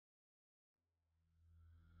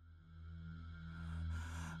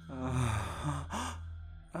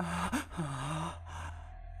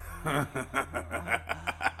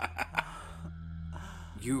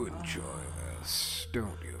You enjoy this,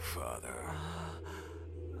 don't you, Father?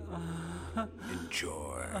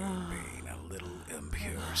 Enjoy being a little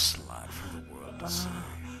impure slut for the world to see.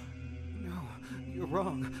 No, you're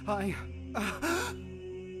wrong. Lie,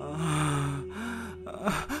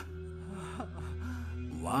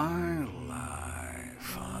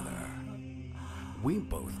 Father. We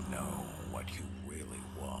both know what you really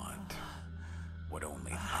want. What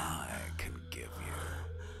only I can give you.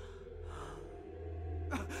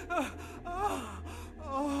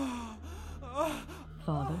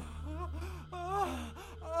 Father?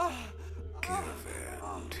 Give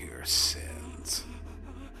in to your sins.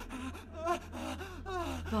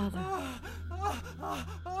 Father?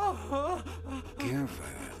 Give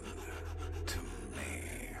in to me.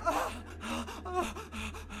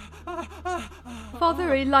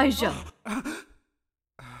 Father Elijah!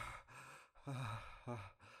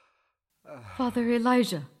 Father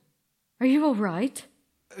Elijah, are you all right?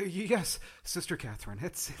 Yes, Sister Catherine,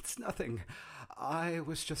 it's nothing. I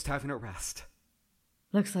was just having a rest.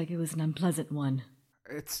 Looks like it was an unpleasant one.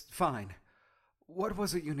 It's fine. What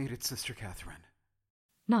was it you needed, Sister Catherine?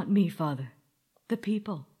 Not me, Father. The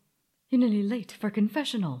people. You're nearly late for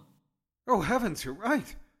confessional. Oh, heavens, you're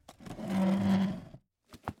right.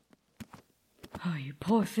 Oh, you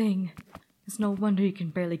poor thing. It's no wonder you can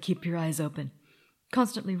barely keep your eyes open.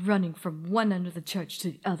 Constantly running from one end of the church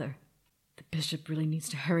to the other. The bishop really needs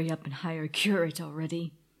to hurry up and hire a curate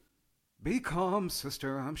already. Be calm,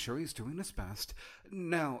 sister. I'm sure he's doing his best.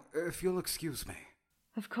 Now, if you'll excuse me.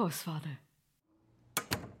 Of course, Father.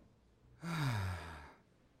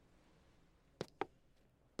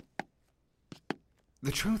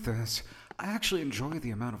 The truth is, I actually enjoy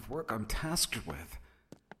the amount of work I'm tasked with.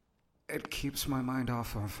 It keeps my mind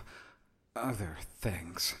off of other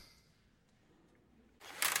things.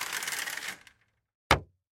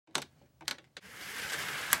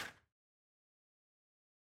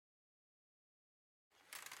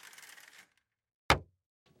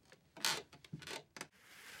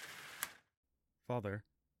 Father,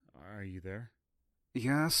 are you there?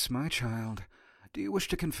 Yes, my child. Do you wish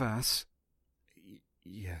to confess?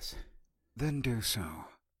 Yes. Then do so.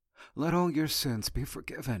 Let all your sins be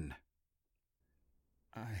forgiven.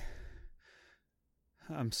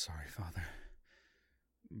 I'm sorry, Father.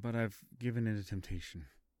 But I've given in to temptation.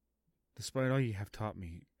 Despite all you have taught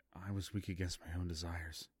me, I was weak against my own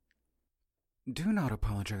desires. Do not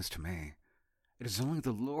apologize to me. It is only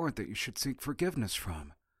the Lord that you should seek forgiveness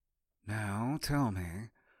from. Now, tell me,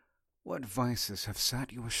 what vices have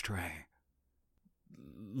set you astray?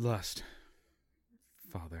 Lust,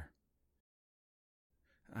 Father.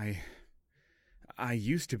 I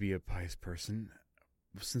used to be a pious person.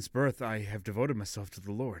 Since birth, I have devoted myself to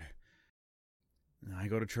the Lord. I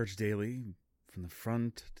go to church daily, from the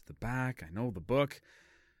front to the back. I know the book.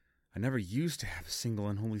 I never used to have a single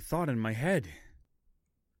unholy thought in my head.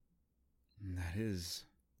 That is,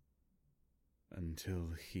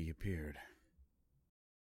 until he appeared.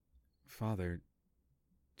 Father,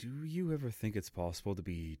 do you ever think it's possible to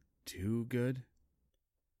be too good?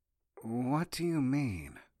 What do you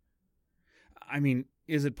mean? I mean,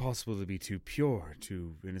 is it possible to be too pure,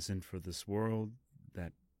 too innocent for this world,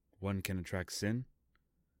 that one can attract sin?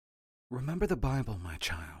 Remember the Bible, my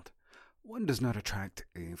child. One does not attract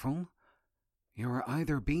evil. You are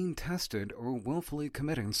either being tested or willfully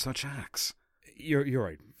committing such acts. You're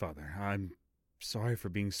right, Father. I'm sorry for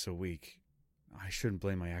being so weak. I shouldn't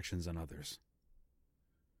blame my actions on others.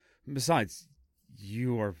 Besides,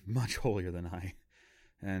 you are much holier than I,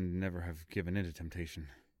 and never have given in to temptation.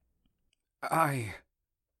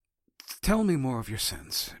 Tell me more of your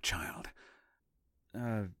sins, child.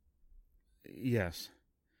 Yes.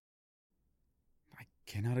 I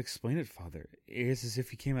cannot explain it, Father. It's as if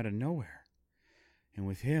he came out of nowhere. And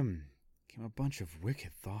with him came a bunch of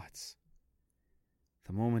wicked thoughts.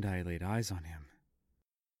 The moment I laid eyes on him,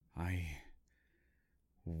 I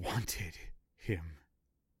wanted him.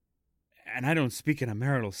 And I don't speak in a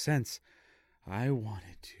marital sense. I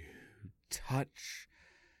wanted to touch,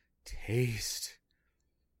 taste,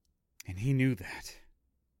 and he knew that.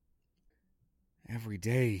 Every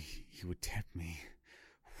day he would tempt me,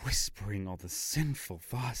 whispering all the sinful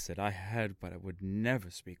thoughts that I had but I would never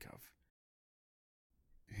speak of.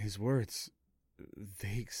 His words,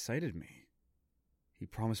 they excited me. He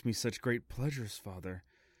promised me such great pleasures, Father.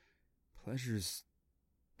 Pleasures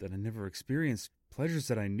that I never experienced, pleasures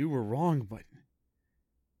that I knew were wrong, but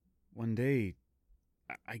one day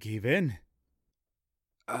I gave in.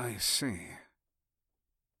 I see.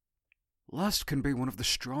 Lust can be one of the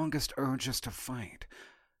strongest urges to fight.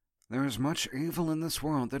 There is much evil in this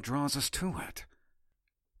world that draws us to it.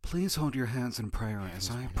 Please hold your hands in prayer as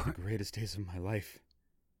I One pray. of the greatest days of my life.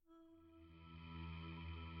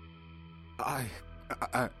 I'm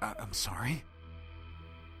sorry.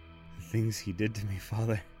 The things he did to me,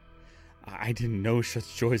 Father. I didn't know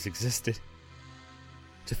such joys existed.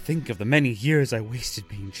 To think of the many years I wasted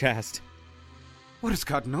being chaste. What has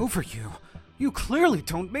gotten over you? You clearly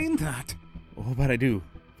don't mean that. Oh, but I do,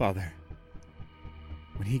 Father.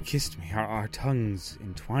 When he kissed me, our tongues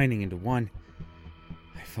entwining into one,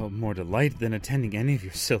 I felt more delight than attending any of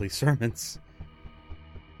your silly sermons.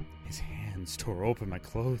 His hands tore open my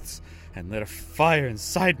clothes and lit a fire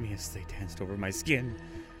inside me as they danced over my skin.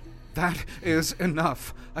 That is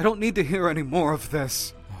enough. I don't need to hear any more of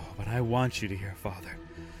this. Oh, but I want you to hear, Father.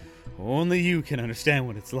 Only you can understand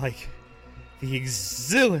what it's like. The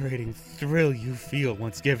exhilarating thrill you feel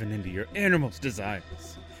once given into your innermost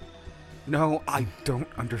desires. No, I don't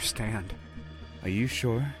understand. Are you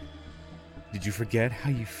sure? Did you forget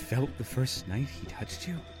how you felt the first night he touched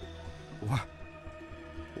you?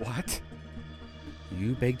 What?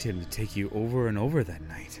 You begged him to take you over and over that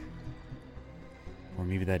night. Or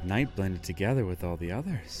maybe that night blended together with all the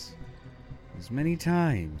others. As many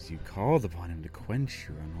times you called upon him to quench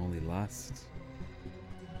your unholy lusts.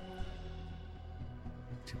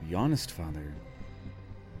 To be honest, Father,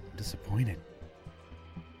 I'm disappointed.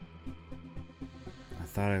 I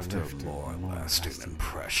thought I Left left a more lasting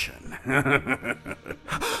impression.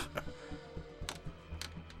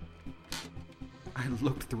 I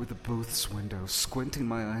looked through the booth's window, squinting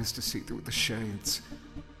my eyes to see through the shades.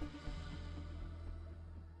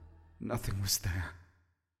 Nothing was there.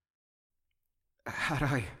 Had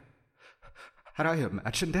I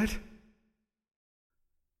imagined it?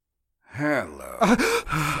 Hello,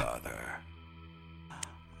 Father.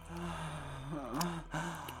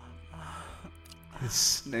 His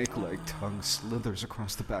snake-like tongue slithers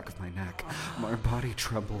across the back of my neck. My body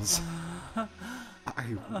trembles.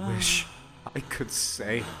 I wish I could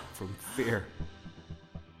say from fear.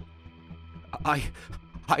 I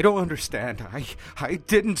don't understand. I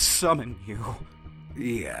didn't summon you.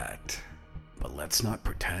 Yet. But let's not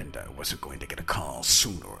pretend I wasn't going to get a call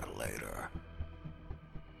sooner or later.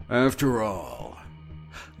 After all,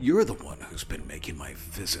 you're the one who's been making my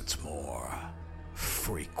visits more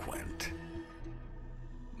frequent.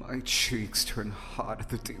 My cheeks turn hot at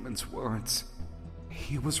the demon's words.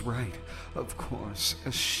 He was right, of course,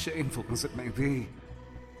 as shameful as it may be.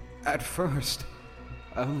 At first,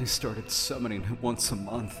 I only started summoning him once a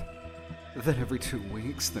month. Then every 2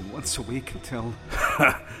 weeks, then once a week until...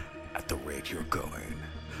 At the rate you're going,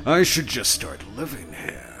 I should just start living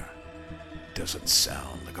here. Doesn't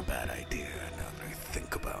sound like a bad idea now that I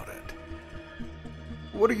think about it.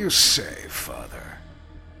 What do you say, Father?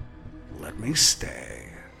 Let me stay,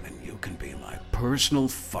 and you can be my personal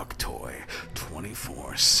fuck toy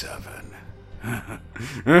 24/7.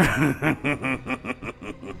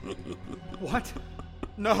 What?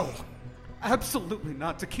 No! Absolutely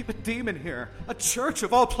not to keep a demon here! A church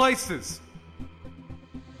of all places!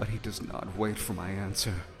 But he does not wait for my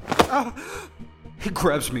answer. He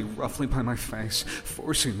grabs me roughly by my face,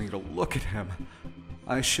 forcing me to look at him.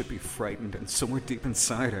 I should be frightened, and somewhere deep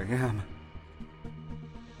inside I am.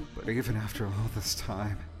 But even after all this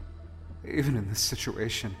time, even in this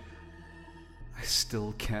situation, I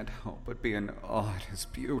still can't help but be in awe at his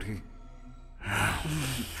beauty.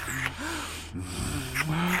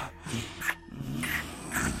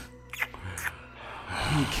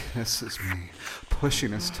 He kisses me,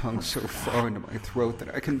 pushing his tongue so far into my throat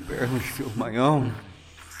that I can barely feel my own.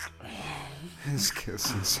 His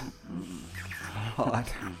kisses,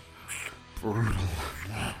 hot, brutal,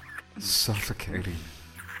 suffocating.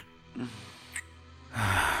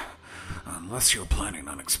 Unless you're planning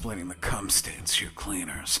on explaining the cum stains to your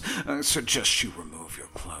cleaners, I suggest you remove your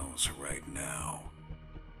clothes right now.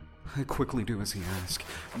 I quickly do as he asks,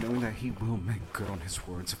 knowing that he will make good on his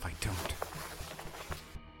words if I don't.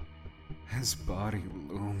 His body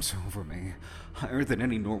looms over me, higher than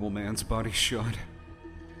any normal man's body should.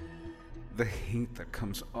 The heat that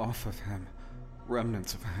comes off of him,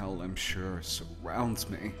 remnants of hell I'm sure, surrounds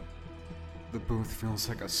me. The booth feels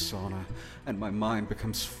like a sauna, and my mind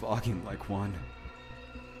becomes foggy like one.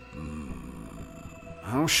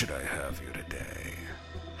 How should I have you today?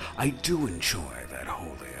 I do enjoy that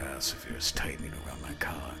holy ass of yours tightening around my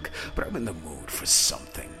cock, but I'm in the mood for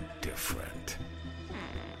something different.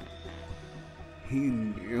 He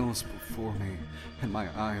kneels before me, and my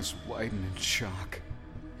eyes widen in shock.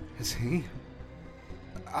 Is he?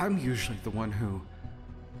 I'm usually the one who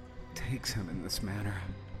takes him in this manner.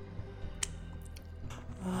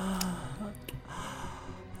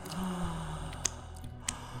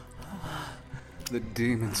 The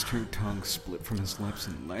demon's two tongues split from his lips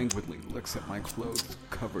and languidly licks at my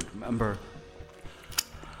clothes-covered member.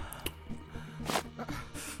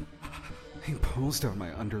 He pulls down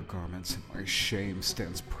my undergarments and my shame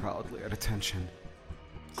stands proudly at attention.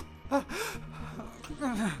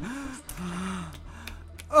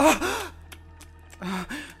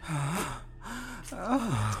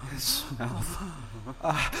 His mouth.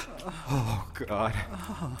 Oh, God.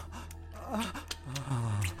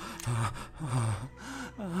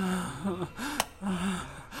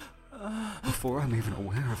 Before I'm even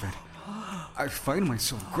aware of it, I find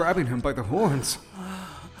myself grabbing him by the horns.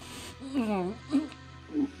 I'm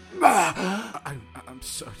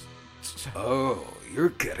so... Oh, you're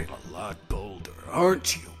getting a lot bolder,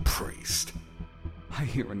 aren't you, priest? I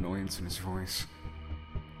hear annoyance in his voice,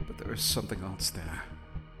 but there is something else there.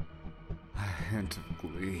 A hint of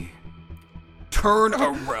glee. Turn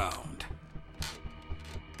around!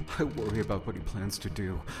 I worry about what he plans to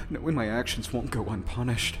do, knowing my actions won't go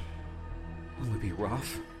unpunished. Will it be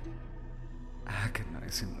rough?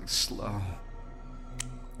 Agonizingly slow.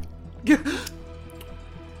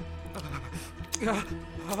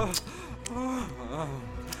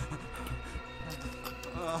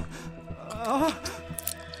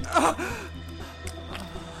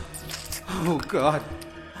 Oh, God.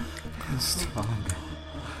 His tongue.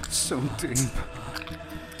 So deep.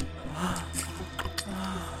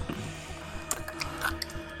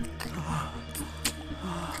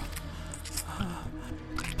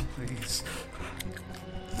 Please.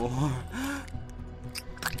 More.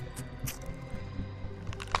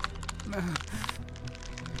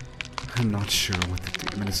 I'm not sure what the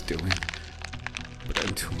demon is doing, but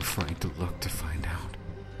I'm too afraid to look to find out.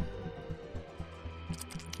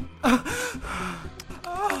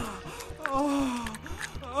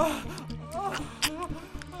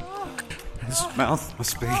 His mouth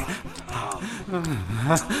must be...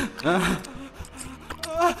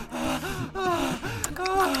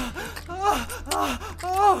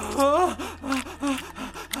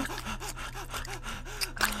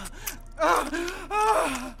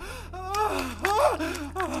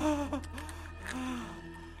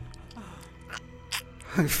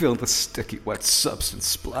 I feel the sticky, wet substance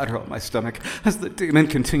splatter on my stomach as the demon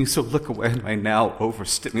continues to look away at my now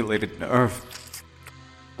overstimulated nerve.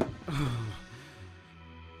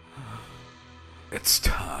 It's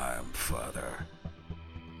time, Father.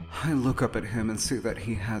 I look up at him and see that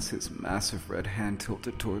he has his massive red hand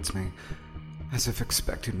tilted towards me, as if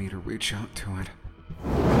expecting me to reach out to it.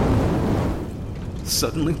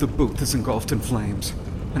 Suddenly, the booth is engulfed in flames,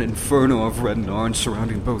 an inferno of red and orange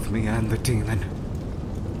surrounding both me and the demon.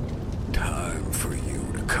 Time for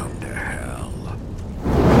you to come to hell.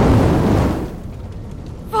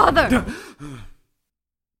 Father!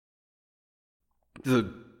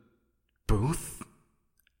 The booth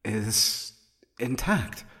is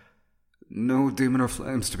intact. No demon or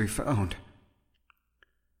flames to be found.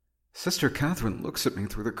 Sister Catherine looks at me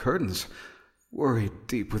through the curtains, worry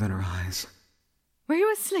deep within her eyes. Were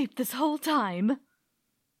you asleep this whole time?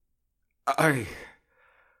 I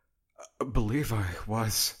believe I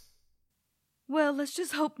was. Well, let's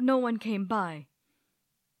just hope no one came by.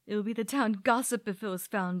 It would be the town gossip if it was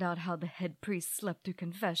found out how the head priest slept through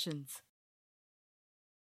confessions.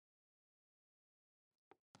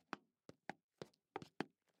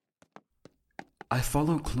 I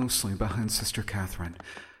follow closely behind Sister Catherine.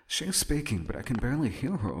 She is speaking, but I can barely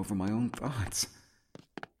hear her over my own thoughts.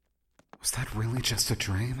 Was that really just a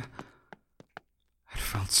dream? It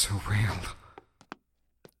felt so real.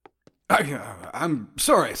 I'm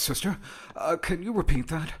sorry, Sister. Can you repeat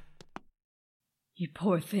that? You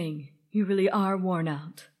poor thing. You really are worn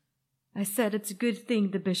out. I said it's a good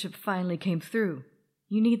thing the bishop finally came through.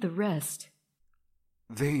 You need the rest.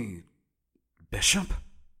 The bishop?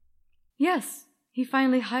 Yes, he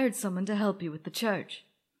finally hired someone to help you with the church.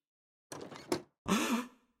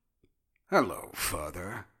 Hello,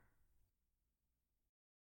 Father.